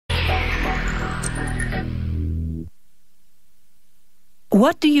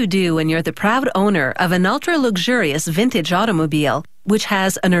What do you do when you're the proud owner of an ultra-luxurious vintage automobile which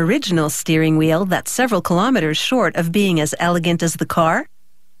has an original steering wheel that's several kilometers short of being as elegant as the car?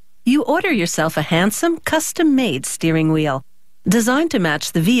 You order yourself a handsome, custom-made steering wheel designed to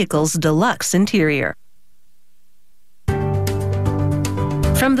match the vehicle's deluxe interior.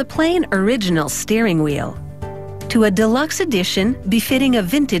 From the plain original steering wheel to a deluxe edition befitting a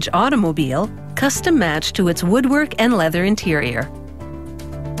vintage automobile, custom matched to its woodwork and leather interior.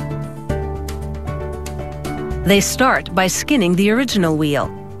 They start by skinning the original wheel,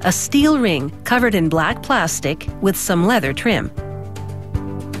 a steel ring covered in black plastic with some leather trim.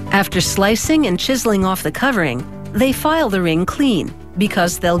 After slicing and chiseling off the covering, they file the ring clean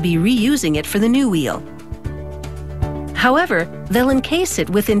because they'll be reusing it for the new wheel. However, they'll encase it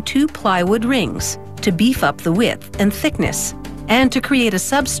within 2 plywood rings to beef up the width and thickness and to create a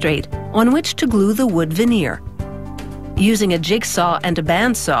substrate on which to glue the wood veneer. Using a jigsaw and a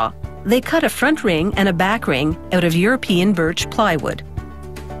bandsaw, they cut a front ring and a back ring out of European birch plywood.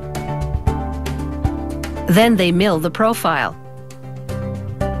 Then they mill the profile,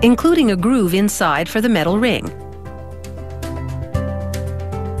 including a groove inside for the metal ring.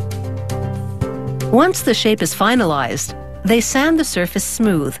 Once the shape is finalized, they sand the surface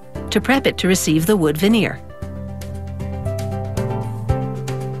smooth to prep it to receive the wood veneer.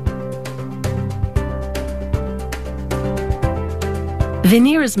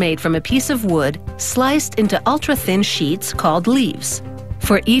 Veneer is made from a piece of wood sliced into ultra-thin sheets called leaves.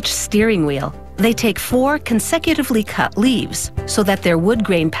 For each steering wheel, they take 4 consecutively cut leaves so that their wood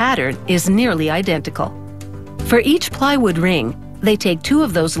grain pattern is nearly identical. For each plywood ring, they take 2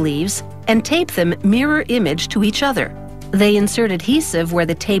 of those leaves and tape them mirror image to each other. They insert adhesive where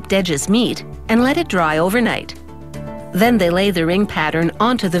the taped edges meet and let it dry overnight. Then they lay the ring pattern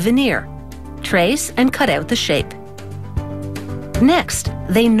onto the veneer, trace and cut out the shape. Next,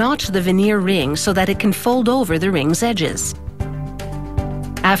 they notch the veneer ring so that it can fold over the ring's edges.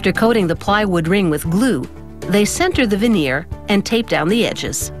 After coating the plywood ring with glue, they center the veneer and tape down the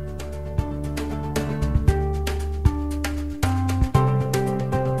edges.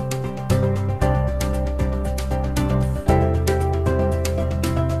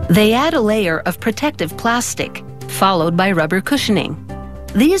 They add a layer of protective plastic, followed by rubber cushioning.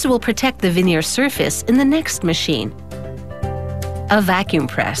 These will protect the veneer surface in the next machine, a vacuum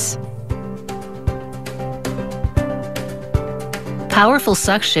press. Powerful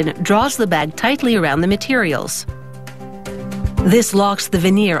suction draws the bag tightly around the materials. This locks the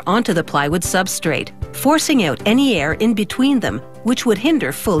veneer onto the plywood substrate, forcing out any air in between them, which would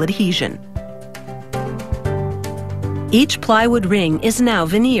hinder full adhesion. Each plywood ring is now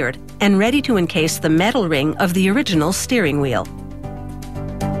veneered and ready to encase the metal ring of the original steering wheel.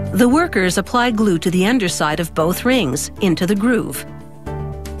 The workers apply glue to the underside of both rings into the groove.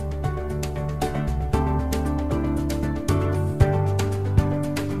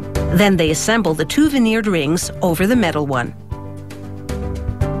 Then they assemble the 2 veneered rings over the metal one.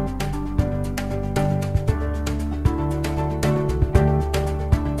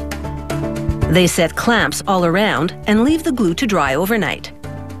 They set clamps all around and leave the glue to dry overnight.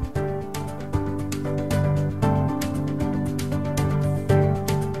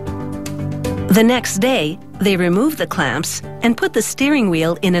 The next day, they remove the clamps and put the steering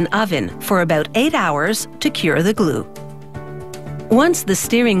wheel in an oven for about 8 hours to cure the glue. Once the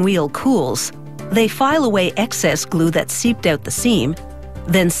steering wheel cools, they file away excess glue that seeped out the seam,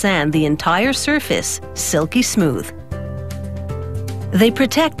 then sand the entire surface silky smooth. They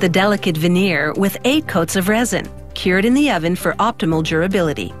protect the delicate veneer with 8 coats of resin, cured in the oven for optimal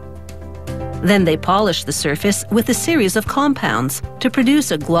durability. Then they polish the surface with a series of compounds to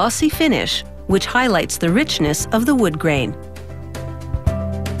produce a glossy finish which highlights the richness of the wood grain.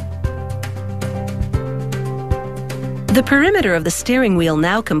 The perimeter of the steering wheel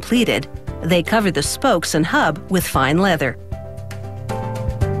now completed, they cover the spokes and hub with fine leather.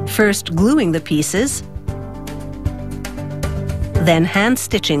 First gluing the pieces, then hand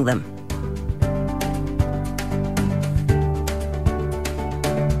stitching them.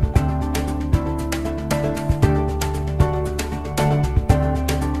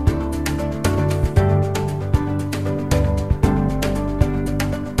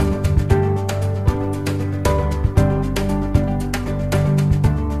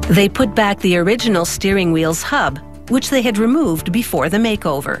 They put back the original steering wheel's hub, which they had removed before the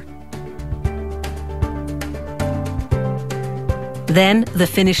makeover. Then the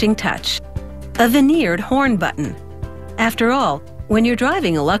finishing touch, a veneered horn button. After all, when you're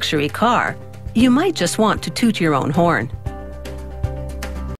driving a luxury car, you might just want to toot your own horn.